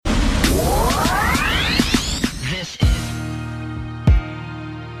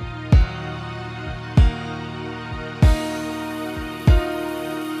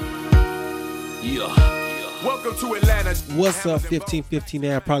Welcome to Atlanta. What's up, 1515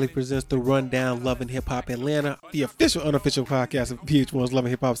 now probably presents the Rundown Love and Hip Hop Atlanta, the official unofficial podcast of VH1's Love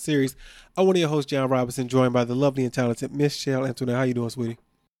and Hip Hop series. I'm one of your hosts, John Robinson, joined by the lovely and talented Miss Shell Antoinette. How you doing, sweetie?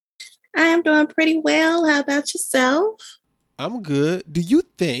 I am doing pretty well. How about yourself? I'm good. Do you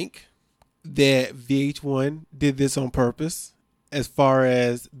think that VH1 did this on purpose? As far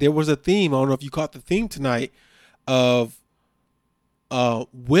as there was a theme, I don't know if you caught the theme tonight, of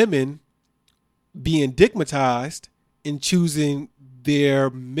women being digmatized and choosing their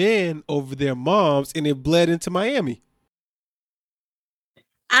men over their moms, and it bled into Miami.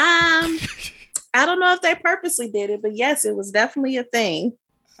 I don't know if they purposely did it, but yes, it was definitely a thing.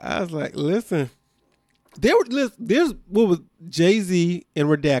 I was like, listen, there's what was Jay-Z and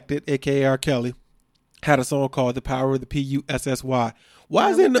Redacted, aka R. Kelly, had a song called "The Power of the P-U-S-S-Y."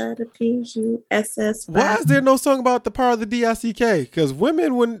 Why is there no song about the power of the D-I-C-K? Because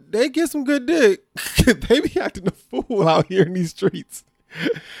women, when they get some good dick, they be acting a fool out here in these streets.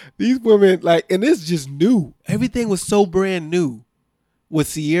 These women, and it's just new. Everything was so brand new. With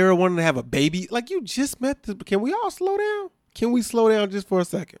Sierra wanting to have a baby, you just met this. Can we all slow down? Can we slow down just for a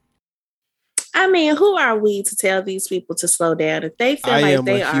second? I mean, who are we to tell these people to slow down? If they feel like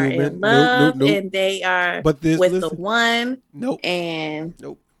they are in love and they are with the one, and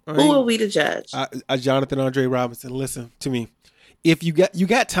who are we to judge? Jonathan Andre Robinson, listen to me. If you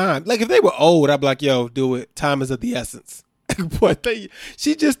got time, if they were old, I'd be like, yo, do it. Time is of the essence. But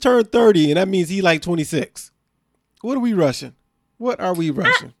she just turned 30, and that means he 26. What are we rushing? What are we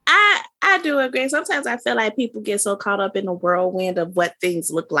rushing? I do agree. Sometimes I feel like people get so caught up in the whirlwind of what things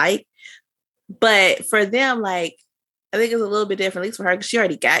look like. But for them, I think it's a little bit different, at least for her, because she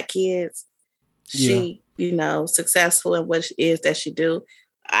already got kids. Yeah. She, successful in what it is that she do.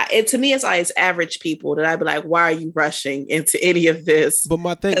 To me, it's always average people that I'd be like, why are you rushing into any of this? But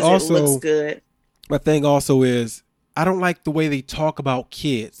my thing also, it looks good. My thing also is, I don't like the way they talk about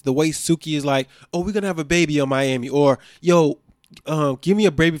kids. The way Suki is like, oh, we're going to have a baby on Miami. Or, yo, give me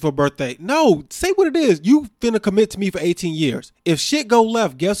a baby for birthday. No, say what it is. You finna commit to me for 18 years. If shit go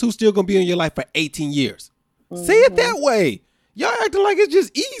left, guess who's still gonna be in your life for 18 years? Mm-hmm. Say it that way. Y'all acting like it's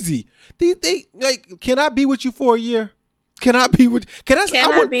just easy. They can I be with you for a year? Can I be with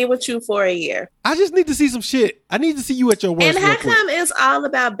you for a year? I just need to see some shit. I need to see you at your worst. And how come it's all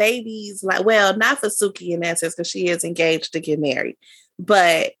about babies? Not for Suki in that sense, because she is engaged to get married.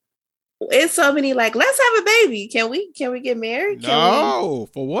 But it's so many let's have a baby. Can we get married? For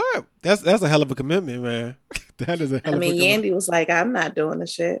what? That's a hell of a commitment, man. That is a hell of a commitment. Yandy was like, I'm not doing the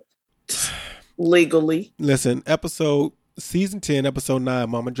shit legally. Listen, season 10, episode 9,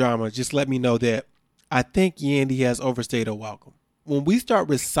 Mama Drama, just let me know that I think Yandy has overstayed her welcome. When we start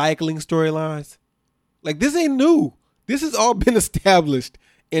recycling storylines, this ain't new. This has all been established,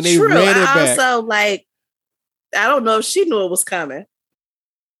 and they ran it back. Also, I don't know if she knew it was coming.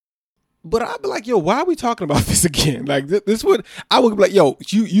 But I'd be like, yo, why are we talking about this again? This would, I would be like, yo,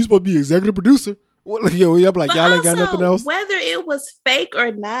 you supposed to be executive producer? Yo, I'd be like, y'all ain't got nothing else? Whether it was fake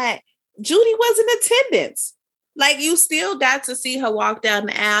or not, Judy was in attendance. You still got to see her walk down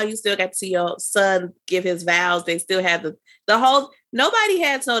the aisle. You still got to see your son give his vows. They still had the whole, nobody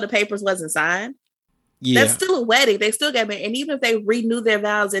had told the papers wasn't signed. Yeah. That's still a wedding. They still got married. And even if they renew their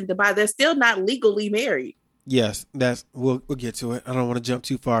vows in Dubai, they're still not legally married. Yes, we'll get to it. I don't want to jump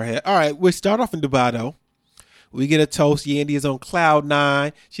too far ahead. All right, we start off in Dubai though. We get a toast. Yandy is on cloud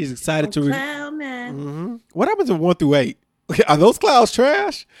 9. She's excited to cloud 9. Mm-hmm. What happens in 1 through 8? Are those clouds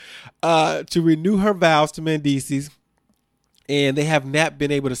trash? To renew her vows to Mendeecees, and they have not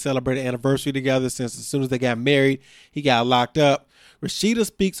been able to celebrate an anniversary together since as soon as they got married, he got locked up. Rasheeda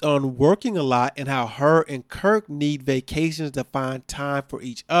speaks on working a lot and how her and Kirk need vacations to find time for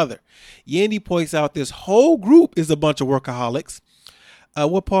each other. Yandy points out this whole group is a bunch of workaholics.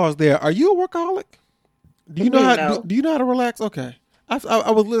 We'll pause there. Are you a workaholic? Do you know how to relax? Okay.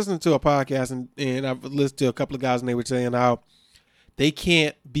 I was listening to a podcast and I've listened to a couple of guys and they were saying how they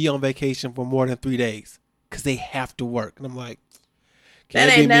can't be on vacation for more than 3 days because they have to work. And I'm like,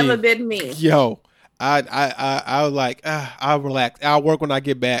 that ain't never been me. Yo. I was like, I'll relax. I'll work when I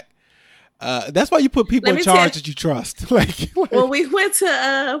get back. That's why you put people in charge that you trust. When we went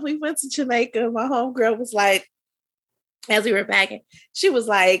to Jamaica, my homegirl was like, as we were packing, she was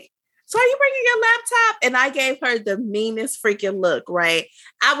like, so are you bringing your laptop? And I gave her the meanest freaking look, right?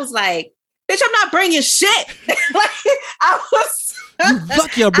 I was like, bitch, I'm not bringing shit. You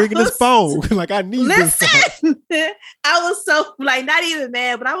lucky I'm bringing this phone. I need this phone. I was so not even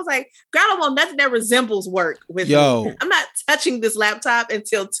mad, but I was like, girl, I don't want nothing that resembles work with me. I'm not touching this laptop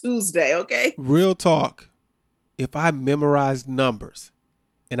until Tuesday, okay? Real talk. If I memorized numbers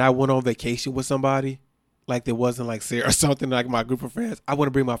and I went on vacation with somebody, like there wasn't like Sarah or something, like my group of friends, I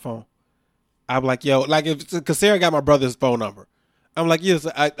wouldn't bring my phone. I'm like, yo, like because Sarah got my brother's phone number. I'm like, yes,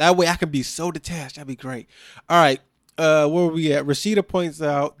 that way I can be so detached. That'd be great. All right, where were we at? Rasheeda points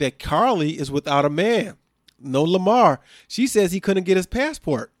out that Karlie is without a man. No Lamar. She says he couldn't get his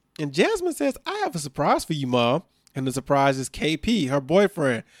passport. And Jasmine says, I have a surprise for you, Mom. And the surprise is KP, her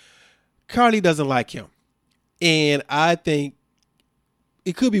boyfriend. Karlie doesn't like him. And I think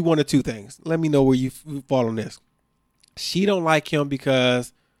it could be one of two things. Let me know where you fall on this. She don't like him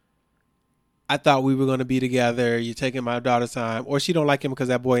because I thought we were going to be together. You're taking my daughter's time. Or she don't like him because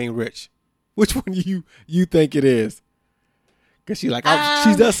that boy ain't rich. Which one you think it is? Because she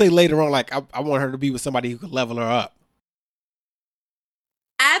she does say later on, like, I want her to be with somebody who can level her up.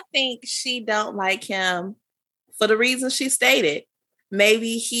 I think she don't like him for the reasons she stated.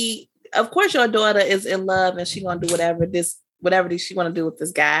 Maybe of course your daughter is in love and she gonna do whatever she want to do with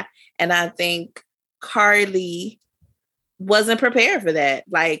this guy. And I think Karlie wasn't prepared for that.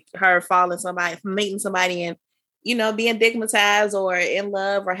 Like her meeting somebody and, being stigmatized or in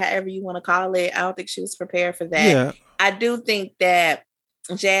love or however you want to call it. I don't think she was prepared for that. Yeah. I do think that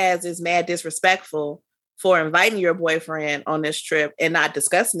Jazz is mad disrespectful for inviting your boyfriend on this trip and not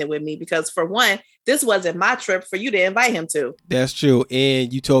discussing it with me. Because for one, this wasn't my trip for you to invite him to. That's true.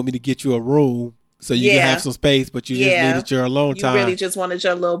 And you told me to get you a room so you can have some space, but you just needed your alone time. You really just wanted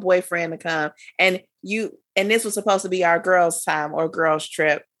your little boyfriend to come. And this was supposed to be our girls' time or girls'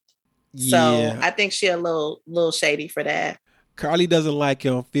 trip. So I think she a little shady for that. Karlie doesn't like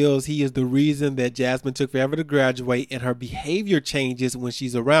him, feels he is the reason that Jasmine took forever to graduate, and her behavior changes when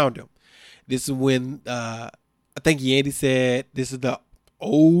she's around him. This is when I think Yandy said this is the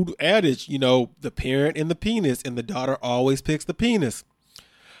old adage, the parent and the penis, and the daughter always picks the penis.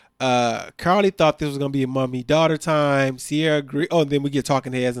 Karlie thought this was going to be a mommy-daughter time. Sierra agrees. Oh, then we get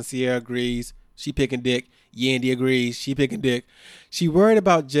talking heads, and Sierra agrees. She picking dick. Yandy agrees. She picking dick. She worried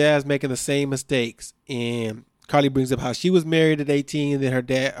about Jazz making the same mistakes, and Karlie brings up how she was married at 18, then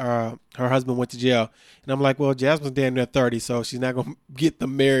her husband went to jail. And I'm like, well, Jasmine's damn near 30, so she's not going to get the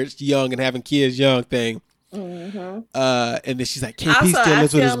marriage young and having kids young thing. Mm-hmm. And then she's like, KP still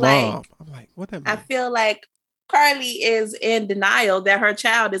lives with his mom. I'm like, what that mean? I feel like Karlie is in denial that her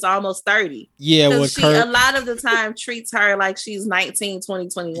child is almost 30. Yeah. Because she a lot of the time treats her like she's 19, 20,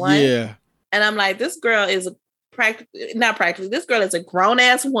 21. Yeah. And I'm like, this girl is this girl is a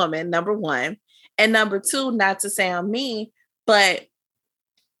grown-ass woman, number one. And number two, not to sound mean, but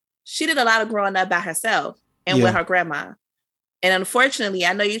she did a lot of growing up by herself and with her grandma. And unfortunately,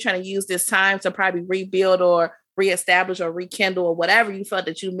 I know you're trying to use this time to probably rebuild or reestablish or rekindle or whatever you felt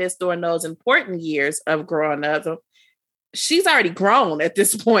that you missed during those important years of growing up. So she's already grown at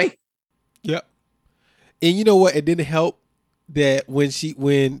this point. Yep. And you know what? It didn't help that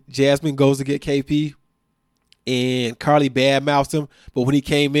when Jasmine goes to get KP, and Karlie badmouthed him, but when he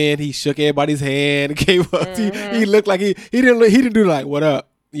came in, he shook everybody's hand and gave up. Mm-hmm. He looked like he didn't do like, what up?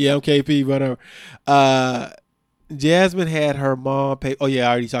 Yeah, I'm KP, whatever. Jasmine had her mom pay. Oh yeah,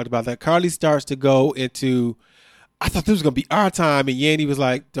 I already talked about that. Karlie starts to go into, I thought this was gonna be our time, and Yandy was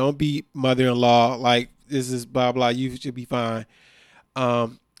like, "Don't be mother-in-law. Like this is blah blah. You should be fine."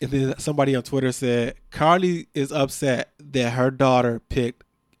 And then somebody on Twitter said Karlie is upset that her daughter picked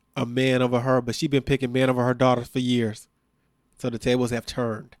a man over her, but she's been picking men over her daughters for years. So the tables have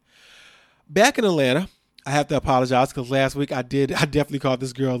turned. Back in Atlanta, I have to apologize because last week I definitely called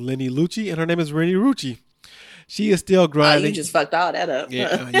this girl Renni Rucci, and her name is Renni Rucci. She is still grinding. Oh, you just fucked all that up.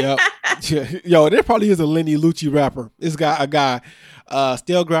 Yeah, yep. Yo, there probably is a Renni Rucci rapper. This guy,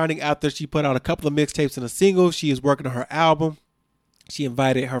 still grinding after she put out a couple of mixtapes and a single. She is working on her album. She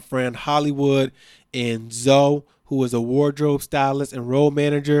invited her friend Hollywood and Zoe, who is a wardrobe stylist and role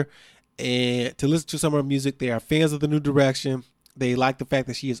manager, and to listen to some of her music. They are fans of the new direction. They like the fact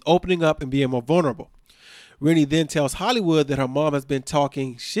that she is opening up and being more vulnerable. Renni then tells Hollywood that her mom has been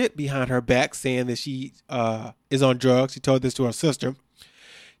talking shit behind her back, saying that she is on drugs. She told this to her sister.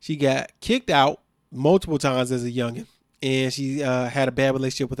 She got kicked out multiple times as a youngin', and she had a bad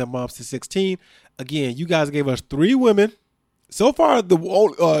relationship with her mom since 16. Again, you guys gave us 3 women. So far,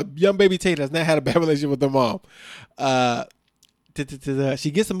 the young baby Tate has not had a bad relationship with her mom.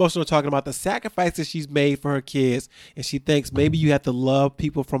 She gets emotional talking about the sacrifices she's made for her kids, and she thinks maybe you have to love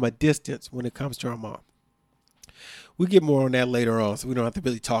people from a distance when it comes to her mom. We get more on that later on, so we don't have to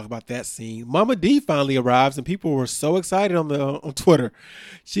really talk about that scene. Mama D finally arrives, and people were so excited on Twitter.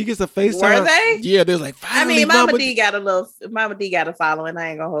 She gets a FaceTime. Were they? Yeah, there's like, finally, Mama D got a following. I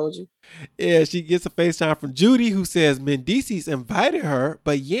ain't gonna hold you. Yeah, she gets a FaceTime from Judy, who says Mendeecees invited her,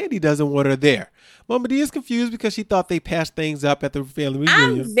 but Yandy doesn't want her there. Mama D is confused because she thought they patched things up at the family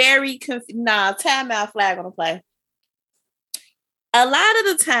reunion. I'm very confused. Nah, timeout flag on the play. A lot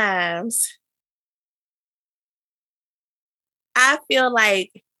of the times, I feel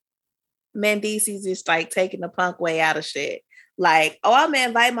like Mendeecees is like taking the punk way out of shit. Like, oh, I'm gonna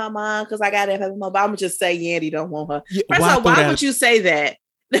invite my mom because I gotta have my mom. But I'm gonna just say Yandy don't want her. Yeah, First of all, why would you say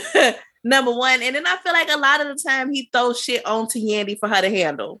that? Number one. And then I feel like a lot of the time he throws shit onto Yandy for her to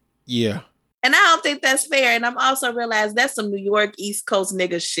handle. Yeah. And I don't think that's fair. And I'm also realized that's some New York East Coast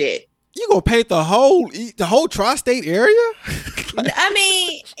nigga shit. You gonna paint the whole tri-state area? I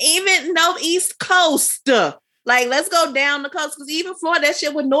mean, even no East Coast. Like, let's go down the coast because even Florida, that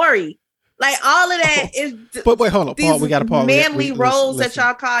shit with Nori. Like, all of that is. But wait, hold on, Paul. We gotta pause. Manly roles that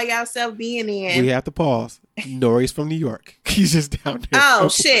y'all call yourself being in. We have to pause. Nori's from New York. He's just down there. Oh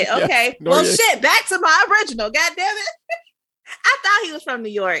shit. Okay. Yeah, well, shit. Back to my original. God damn it. I thought he was from New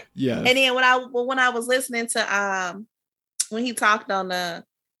York. Yeah. And then when I was listening to when he talked on the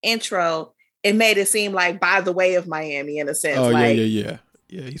intro, it made it seem like by the way of Miami in a sense. Oh, like, yeah.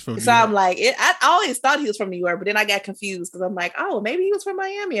 Yeah, he's from New so York. I'm like, I always thought he was from New York, but then I got confused because I'm like, oh, maybe he was from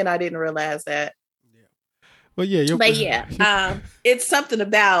Miami, and I didn't realize that. Yeah. Well, yeah. It's something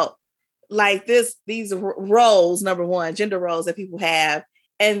about like these roles, number one, gender roles that people have,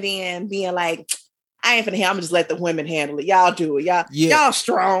 and then being like, I ain't finna handle. I'm gonna just let the women handle it. Y'all do it. Y'all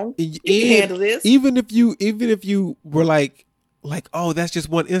strong. You can handle this. Even if you were like, oh, that's just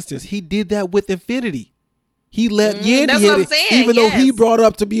one instance. He did that with Infinity. He let Yandy hit it, even though he brought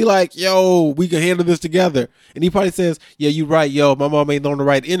up to be like, yo, we can handle this together. And he probably says, yeah, you're right, yo, my mom ain't on the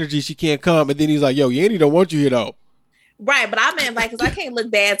right energy, she can't come. And then he's like, yo, Yandy don't want you here though. Right, but I mean, like, because I can't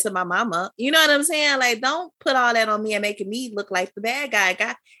look bad to my mama. You know what I'm saying? Like, don't put all that on me and making me look like the bad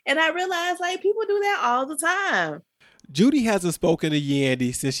guy. And I realize, like, people do that all the time. Judy hasn't spoken to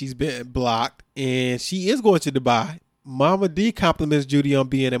Yandy since she's been blocked, and she is going to Dubai. Mama D compliments Judy on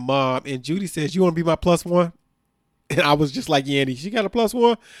being a mom, and Judy says, you want to be my plus one? And I was just like, Yandy, she got a plus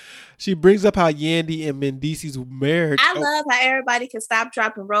one? She brings up how Yandy and Mendeecees marriage. I love how everybody can stop,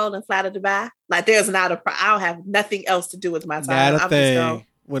 drop, and roll and fly to Dubai. Like, there's not I don't have nothing else to do with my time. Not a thing.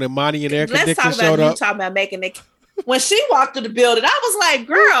 When Imani and Erica Dixon showed up. Talking about making it. When she walked through the building, I was like,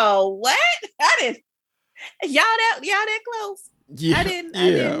 girl, what? I didn't. Y'all that close? Yeah, I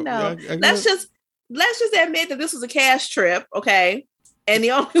didn't know. Let's just admit that this was a cash trip, okay? And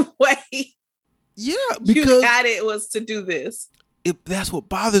the only way because you got it was to do this. That's what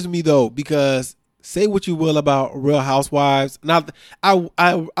bothers me though, because say what you will about Real Housewives. Now,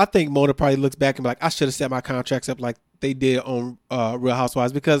 I think Mona probably looks back and be like, I should have set my contracts up like they did on Real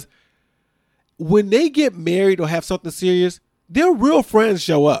Housewives, because when they get married or have something serious, their real friends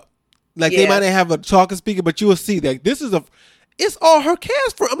show up. Like they might not have a talking speaker, but you will see that it's all her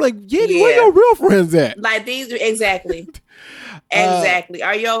cast for. I'm like, where your real friends at? Like these, exactly. Exactly.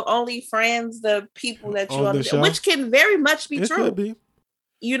 Are your only friends the people that you understand? Which can very much be true. Could be.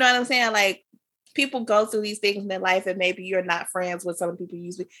 You know what I'm saying? Like, people go through these things in their life, and maybe you're not friends with some of the people you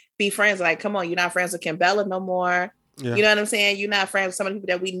used to be friends. Like, come on, you're not friends with Kim Bella no more. Yeah. You know what I'm saying? You're not friends with some of the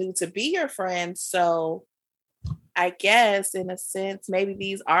people that we knew to be your friends. So I guess, in a sense, maybe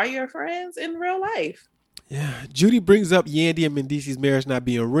these are your friends in real life. Yeah. Judy brings up Yandy and Mendeecees' marriage not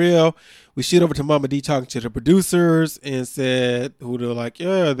being real. We shit over to Mama D talking to the producers and said, who they're like,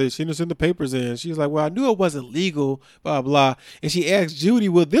 yeah, they seen us in the papers. And she's like, well, I knew it wasn't legal, blah, blah. And she asked Judy,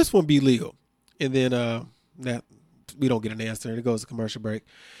 will this one be legal? And then we don't get an answer. And it goes to commercial break.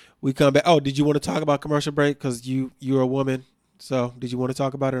 We come back. Oh, did you want to talk about commercial break? Because you're a woman. So did you want to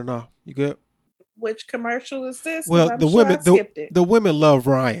talk about it or no? You good? Which commercial is this? Well, the women love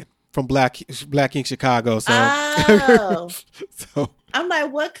Ryan from Black King Chicago. So, so I'm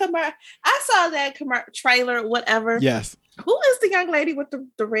like, what commercial? I saw that trailer, whatever. Yes. Who is the young lady with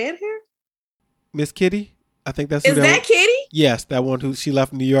the red hair? Miss Kitty. I think that's. Is that Kitty? Yes, that one who she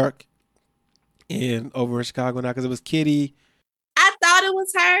left New York and over in Chicago now, because it was Kitty. I thought it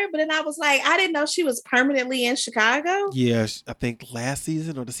was her, but then I was like, I didn't know she was permanently in Chicago. Yeah, I think last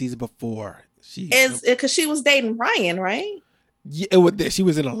season or the season before. Because she was dating Ryan, right? Yeah, she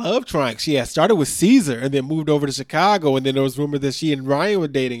was in a love triangle. She had started with Caesar and then moved over to Chicago, and then there was rumor that she and Ryan were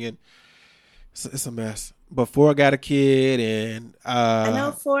dating, and it's a mess. But Ford got a kid, and I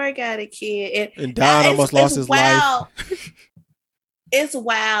know Ford got a kid, and Don almost lost his life. it's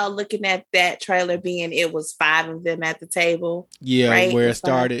wild looking at that trailer being it was 5 of them at the table. Yeah, right? where it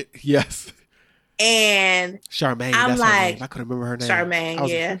started. Yes. And Charmaine, I'm that's like, her name. I couldn't remember her name. Charmaine,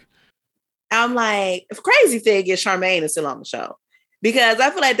 yeah. I'm like, the crazy thing is Charmaine is still on the show. Because I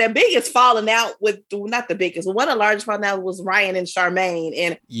feel like the biggest falling out with, not the biggest, one of the largest falling out was Ryan and Charmaine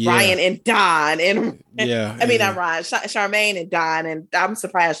and Ryan and Don. And not Ryan, Charmaine and Don. And I'm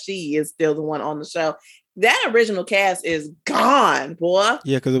surprised she is still the one on the show. That original cast is gone, boy.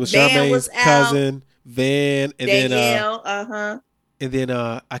 Yeah, because it was Charmaine's cousin, Van, and Danielle, and then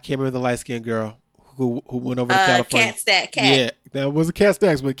I can't remember the light-skinned girl who went over to California. Cat. Yeah, that wasn't Cat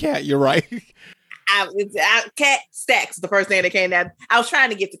Stacks, but Cat, you're right. Cat Stacks, the first name that came down. I was trying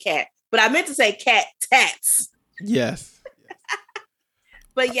to get to Cat, but I meant to say Cat Tats. Yes.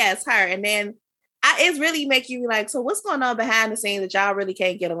 But yes, her. And then it's really make you like, so what's going on behind the scenes that y'all really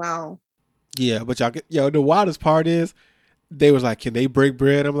can't get along? Yeah, but the wildest part is they was like, can they break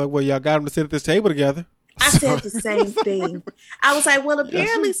bread? I'm like, well, y'all got them to sit at this table together. I said the same thing. I was like, well,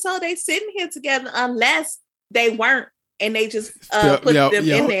 apparently so they sitting here together unless they weren't and they just put them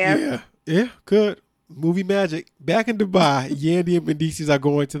in there. Yeah, good. Movie magic. Back in Dubai, Yandy and Mendeecees are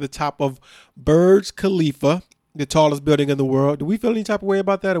going to the top of Burj Khalifa, the tallest building in the world. Do we feel any type of way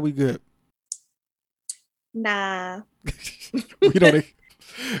about that, or are we good? Nah.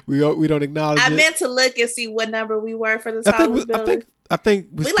 We don't acknowledge it. I meant to look and see what number we were for the tallest building. I think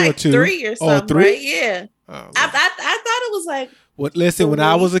we still like 2 3 or something. 3? Right? Yeah. Oh, I thought it was like. Well, listen, when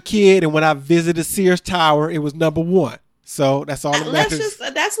I was a kid and when I visited Sears Tower, it was number 1. So that's all that matters.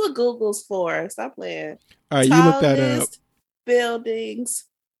 That's what Google's for. Stop playing. All right, you look that up. Buildings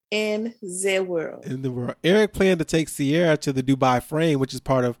in the world. Eric planned to take Sierra to the Dubai Frame, which is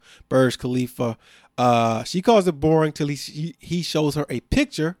part of Burj Khalifa. She calls it boring till he shows her a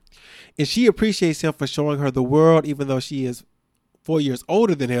picture, and she appreciates him for showing her the world, even though she is 4 years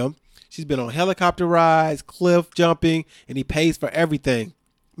older than him. She's been on helicopter rides, cliff jumping, and he pays for everything.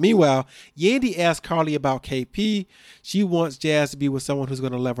 Meanwhile, Yandy asks Karlie about KP. She wants Jazz to be with someone who's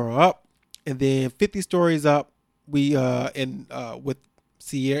going to level her up. And then 50 stories up, with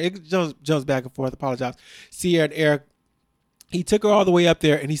Sierra, it jumps back and forth. Apologize. Sierra and Eric, he took her all the way up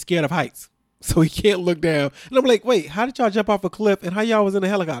there, and he's scared of heights, so he can't look down. And I'm like, wait, how did y'all jump off a cliff, and how y'all was in a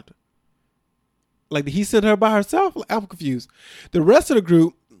helicopter? Like, did he send her by herself? I'm confused. The rest of the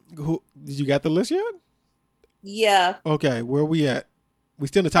group, did you got the list yet? Yeah. Okay, where are we at? We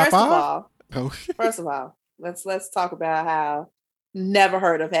still in the top 5? First of all, let's talk about how never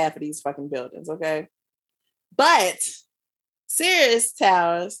heard of half of these fucking buildings, okay? But Sears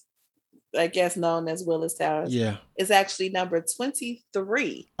Towers, I guess known as Willis Towers, is actually number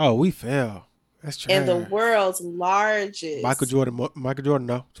 23. Oh, we fell. That's true. And the world's largest. Michael Jordan,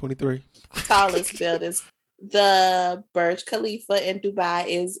 no, 23. Tallest buildings. The Burj Khalifa in Dubai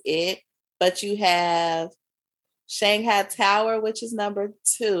is it, but you have Shanghai Tower, which is number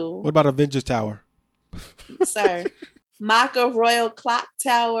 2. What about Avengers Tower? Sir. Makkah Royal Clock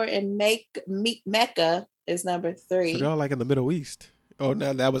Tower in Mecca is number 3. So they're all like in the Middle East. Oh,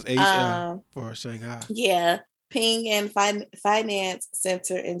 no, that was Asia for Shanghai. Yeah. Ping and Finance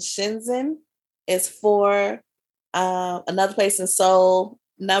Center in Shenzhen is 4. Another place in Seoul.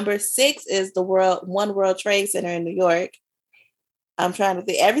 Number 6 is the One World Trade Center in New York. I'm trying to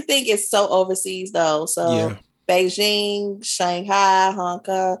think. Everything is so overseas though. So Beijing, Shanghai, Hong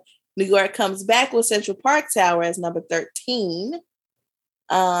Kong. New York comes back with Central Park Tower as number 13.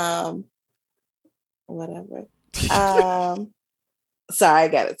 Whatever. Sorry, I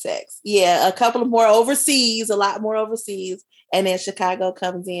got a text. Yeah, a couple of more overseas, a lot more overseas. And then Chicago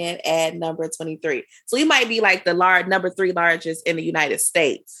comes in at number 23. So we might be like the number 3 largest in the United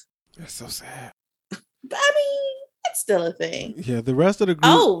States. That's so sad. But I mean, it's still a thing. Yeah, the rest of the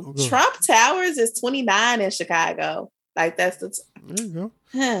group. Trump Towers is 29 in Chicago. Like that's there you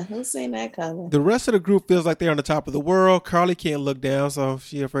go. Who's seen that coming? The rest of the group feels like they're on the top of the world. Karlie can't look down, so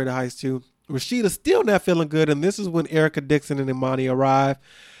she's afraid of heights too. Rasheeda's still not feeling good, and this is when Erica Dixon and Imani arrive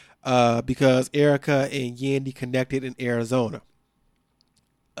because Erica and Yandy connected in Arizona.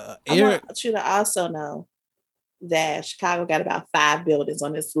 I want you to also know that Chicago got about 5 buildings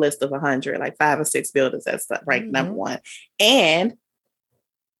on this list of 100, like 5 or 6 buildings that's ranked number 1. And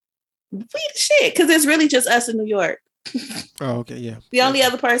we the shit, because it's really just us in New York. Oh, okay, yeah. The only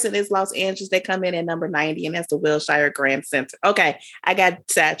other person is Los Angeles. They come in at number 90, and that's the Wilshire Grand Center. Okay, I got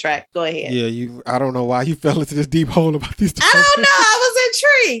sidetracked. Go ahead. Yeah, I don't know why you fell into this deep hole about these. I don't know. I was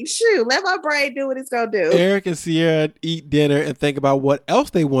intrigued. Shoot, let my brain do what it's gonna do. Eric and Sierra eat dinner and think about what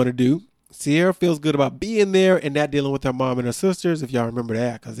else they want to do. Sierra feels good about being there and not dealing with her mom and her sisters, if y'all remember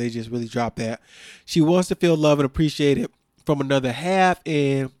that, because they just really dropped that. She wants to feel loved and appreciated. from another half,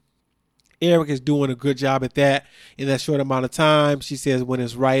 and Eric is doing a good job at that in that short amount of time. She says when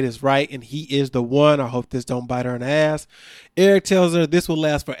it's right, and he is the one. I hope this don't bite her in the ass. Eric tells her this will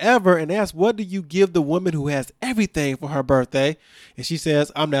last forever and asks, what do you give the woman who has everything for her birthday? And she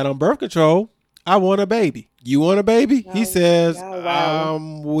says, I'm not on birth control. I want a baby. You want a baby? He says,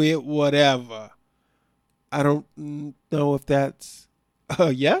 I'm with whatever. I don't know if that's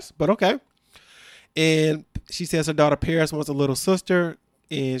yes, but okay. And she says her daughter Paris wants a little sister.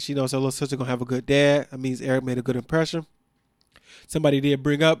 And she knows her little sister going to have a good dad. That means Eric made a good impression. Somebody did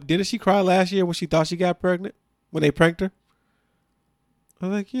bring up, didn't she cry last year when she thought she got pregnant? When they pranked her? I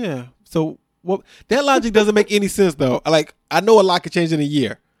was like, yeah. So what? That logic doesn't make any sense, though. Like, I know a lot could change in a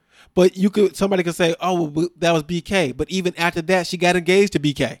year. But somebody could say, oh, well, that was BK. But even after that, she got engaged to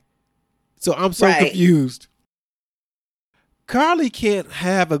BK. So I'm so confused. Karlie can't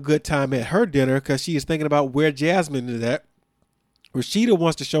have a good time at her dinner because she is thinking about where Jasmine is at. Rasheeda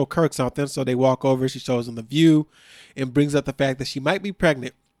wants to show Kirk something, so they walk over. She shows him the view and brings up the fact that she might be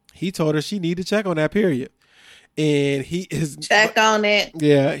pregnant. He told her she need to check on that period. And he is... Check on it.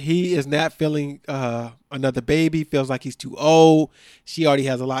 Yeah, he is not feeling another baby. Feels like he's too old. She already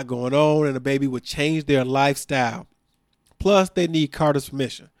has a lot going on, and a baby would change their lifestyle. Plus, they need Carter's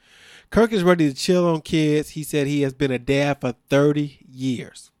permission. Kirk is ready to chill on kids. He said he has been a dad for 30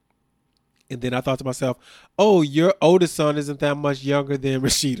 years. And then I thought to myself, oh, your oldest son isn't that much younger than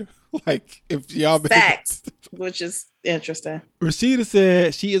Rasheeda. Like, if y'all... Facts, which is interesting. Rasheeda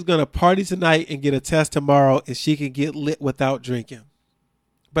said she is going to party tonight and get a test tomorrow and she can get lit without drinking.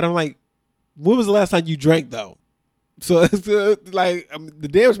 But I'm like, when was the last time you drank, though? So, like, the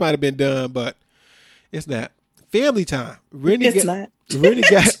damage might have been done, but it's not. Family time. Renni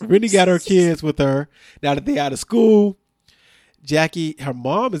got her kids with her now that they're out of school. Jackie, her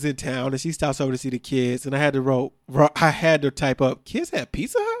mom is in town, and she stops over to see the kids. And I had to type up, kids had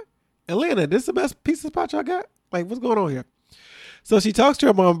Pizza Hut? Atlanta, this is the best pizza spot y'all got? Like, what's going on here? So she talks to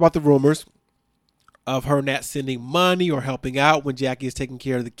her mom about the rumors of her not sending money or helping out when Jackie is taking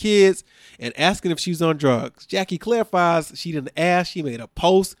care of the kids and asking if she's on drugs. Jackie clarifies she didn't ask. She made a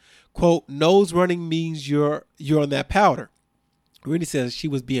post, quote, nose running means you're on that powder. Renni says she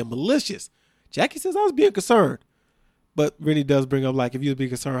was being malicious. Jackie says I was being concerned. But Renni does bring up, like, if you would be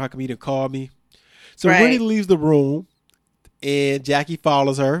concerned, how come you didn't call me? So Renni leaves the room, and Jackie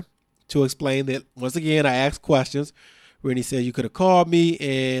follows her to explain that, once again, I asked questions. Renni said, you could have called me,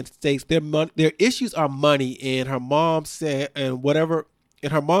 and states their issues are money, and her mom said,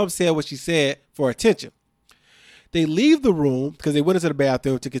 what she said for attention. They leave the room because they went into the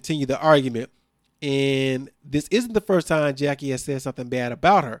bathroom to continue the argument, and this isn't the first time Jackie has said something bad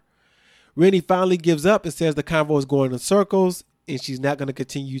about her. Renni finally gives up and says the convo is going in circles and she's not going to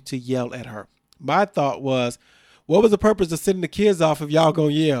continue to yell at her. My thought was, what was the purpose of sending the kids off if y'all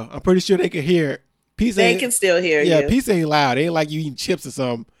going to yell? I'm pretty sure they can hear it. They can still hear you. Yeah, peace ain't loud. It ain't like you eating chips or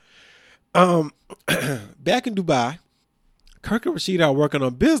something. Back in Dubai, Kirk and Rasheeda are working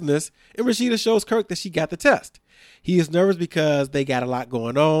on business, and Rasheeda shows Kirk that she got the test. He is nervous because they got a lot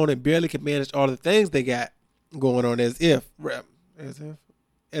going on and barely can manage all the things they got going on as is.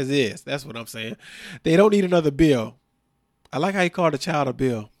 That's what I'm saying. They don't need another bill. I like how he called the child a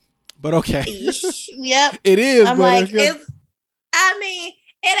bill, but okay. Yep. It is. I'm like, it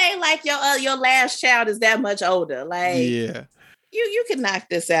ain't like your last child is that much older. Like, yeah, you can knock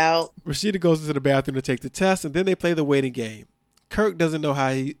this out. Rasheeda goes into the bathroom to take the test, and then they play the waiting game. Kirk doesn't know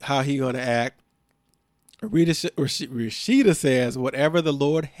how he going to act. Rasheeda says whatever the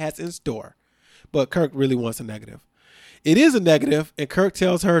Lord has in store, but Kirk really wants a negative. It is a negative, and Kirk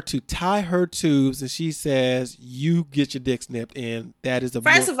tells her to tie her tubes, and she says, you get your dick snipped, and that is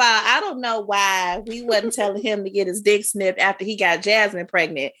First of all, I don't know why we wasn't telling him to get his dick snipped after he got Jasmine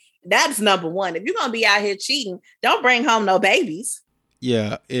pregnant. That's number one. If you're going to be out here cheating, don't bring home no babies.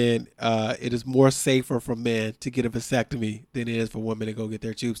 Yeah, and it is more safer for men to get a vasectomy than it is for women to go get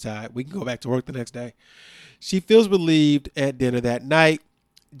their tubes tied. We can go back to work the next day. She feels relieved at dinner that night.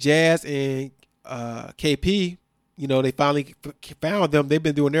 Jazz and KP, they finally found them. They've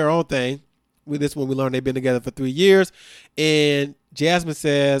been doing their own thing. With this one, we learned they've been together for 3 years. And Jasmine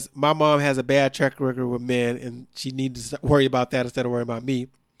says, my mom has a bad track record with men, and she needs to worry about that instead of worrying about me.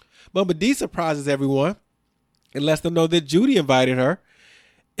 Mama D surprises everyone and lets them know that Judy invited her.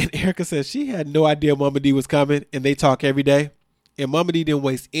 And Erica says she had no idea Mama D was coming, and they talk every day. And Mama D didn't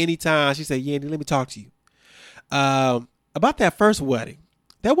waste any time. She said, Yandy, let me talk to you. About that first wedding.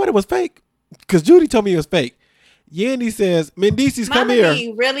 That wedding was fake because Judy told me it was fake. Yandy says, Mendeecees, come here. Mama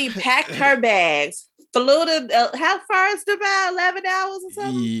D really packed her bags. Flew to, how far is Dubai? 11 hours or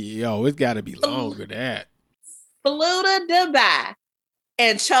something? Yo, it's got to be longer than that. flew to Dubai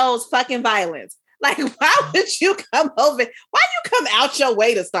and chose fucking violence. Like, why would you come over? Why you come out your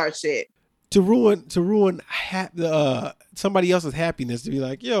way to start shit? To ruin somebody else's happiness, to be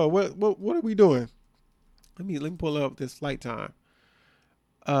like, yo, what are we doing? Let me pull up this flight time.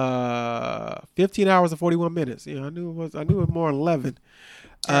 15 hours and 41 minutes. Yeah, I knew it was more than 11.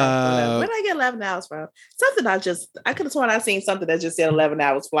 Where did I get 11 hours from? Something I could have sworn I seen something that just said 11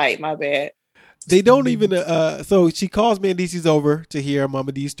 hours flight. My bad. They don't even, so she calls Mendeecees over to hear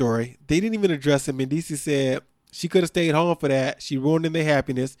Mama D's story. They didn't even address it. Mendeecees said she could have stayed home for that. She ruined their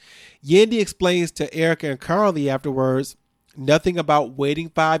happiness. Yandy explains to Erica and Karlie afterwards, nothing about waiting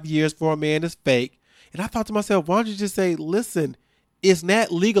 5 years for a man is fake. And I thought to myself, why don't you just say, listen, it's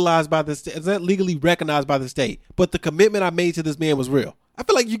not legalized by the state. It's not legally recognized by the state. But the commitment I made to this man was real. I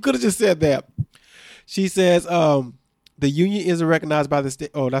feel like you could have just said that. She says, the union isn't recognized by the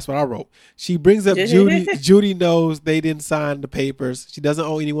state. Oh, that's what I wrote. She brings up Judy. Judy knows they didn't sign the papers. She doesn't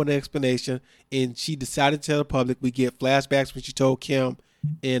owe anyone an explanation. And she decided to tell the public. We get flashbacks when she told Kim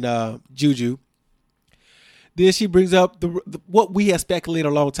and Juju. Then she brings up what we had speculated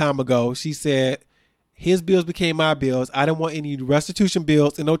a long time ago. She said, his bills became my bills. I didn't want any restitution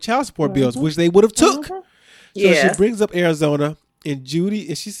bills and no child support bills, which they would have took. So she brings up Arizona and Judy.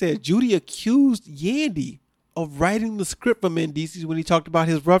 And she said, Judy accused Yandy of writing the script for Mendeecees when he talked about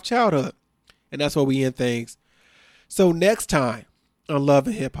his rough childhood. And that's where we end things. So next time on Love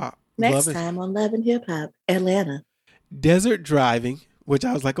and Hip Hop. On Love and Hip Hop, Atlanta. Desert Driving, which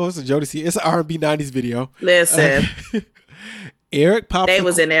I was like, oh, it's a Jodeci. It's an R&B 90s video. Listen. Eric popped. They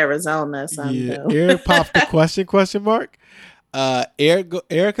was in Arizona or something. Yeah, Eric popped the question mark.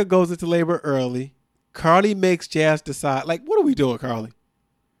 Erica goes into labor early. Karlie makes Jazz decide. Like, what are we doing, Karlie?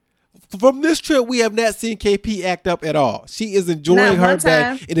 From this trip, we have not seen KP act up at all. She is enjoying her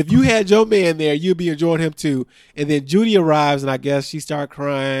back. And if you had your man there, you'd be enjoying him too. And then Judy arrives, and I guess she starts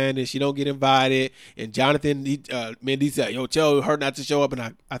crying, and she don't get invited. And Jonathan, Mendeecees said, yo, tell her not to show up.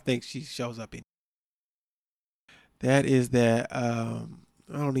 And I think she shows up. That is that. I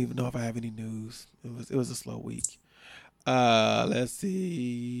don't even know if I have any news. It was a slow week. Let's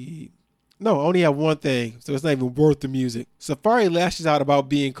see. No, I only have one thing, so it's not even worth the music. Safari lashes out about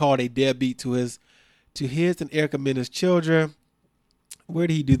being called a deadbeat to his and Erica Mena's children. Where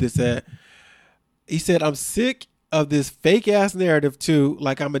did he do this at? He said, I'm sick of this fake ass narrative too,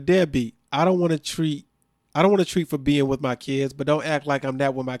 like I'm a deadbeat. I don't want to treat for being with my kids, but don't act like I'm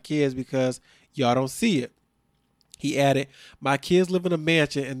not with my kids because y'all don't see it. He added, my kids live in a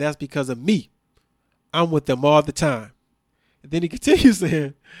mansion and that's because of me. I'm with them all the time. And then he continues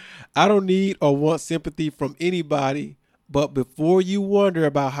saying, I don't need or want sympathy from anybody, but before you wonder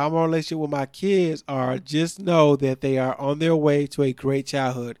about how my relationship with my kids are, just know that they are on their way to a great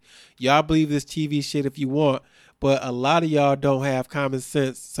childhood. Y'all believe this TV shit if you want, but a lot of y'all don't have common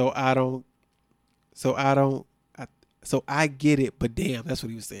sense, so I get it, but damn, that's what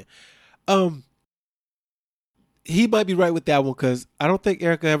he was saying. He might be right with that one because I don't think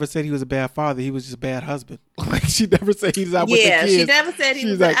Erica ever said he was a bad father. He was just a bad husband. Like she never said he's out with the kids. Yeah, she never said he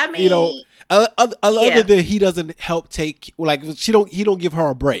was. Like, I mean, other than he doesn't help take. Like he don't give her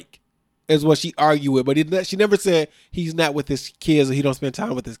a break, is what she argued with. But she never said he's not with his kids or he don't spend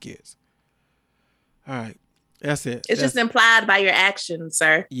time with his kids. All right, that's it. It's just implied by your actions,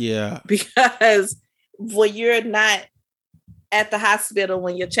 sir. Yeah, because when you're not at the hospital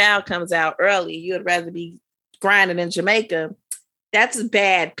when your child comes out early, you would rather be grinding in Jamaica. That's a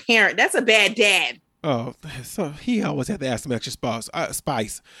bad parent. That's a bad dad. Oh, so he always had to ask some extra spice.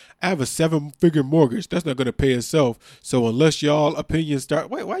 I have a 7-figure mortgage. That's not going to pay itself. So unless y'all opinions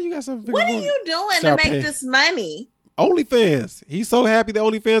start... Wait, why you got 7-figure mortgage? What are you doing to make this money? OnlyFans. He's so happy that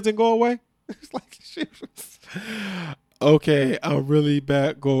OnlyFans didn't go away. It's like, shit. Okay, I'll really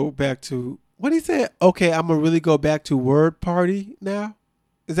go back to... What he said? Okay, I'm going to really go back to Word Party now.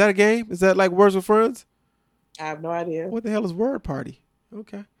 Is that a game? Is that like Words with Friends? I have no idea. What the hell is Word Party?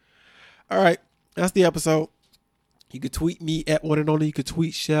 Okay. All right. That's the episode. You can tweet me at one and only. You can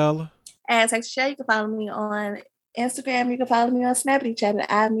tweet Shell. As Shell, you can follow me on Instagram. You can follow me on Snapchat.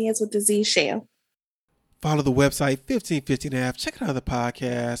 I'm me as with the Z Shell. Follow the website 1515 Half. Check out other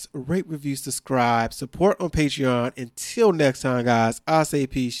podcasts. Rate, review, subscribe. Support on Patreon. Until next time, guys. I say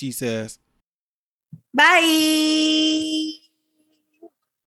peace. She says. Bye.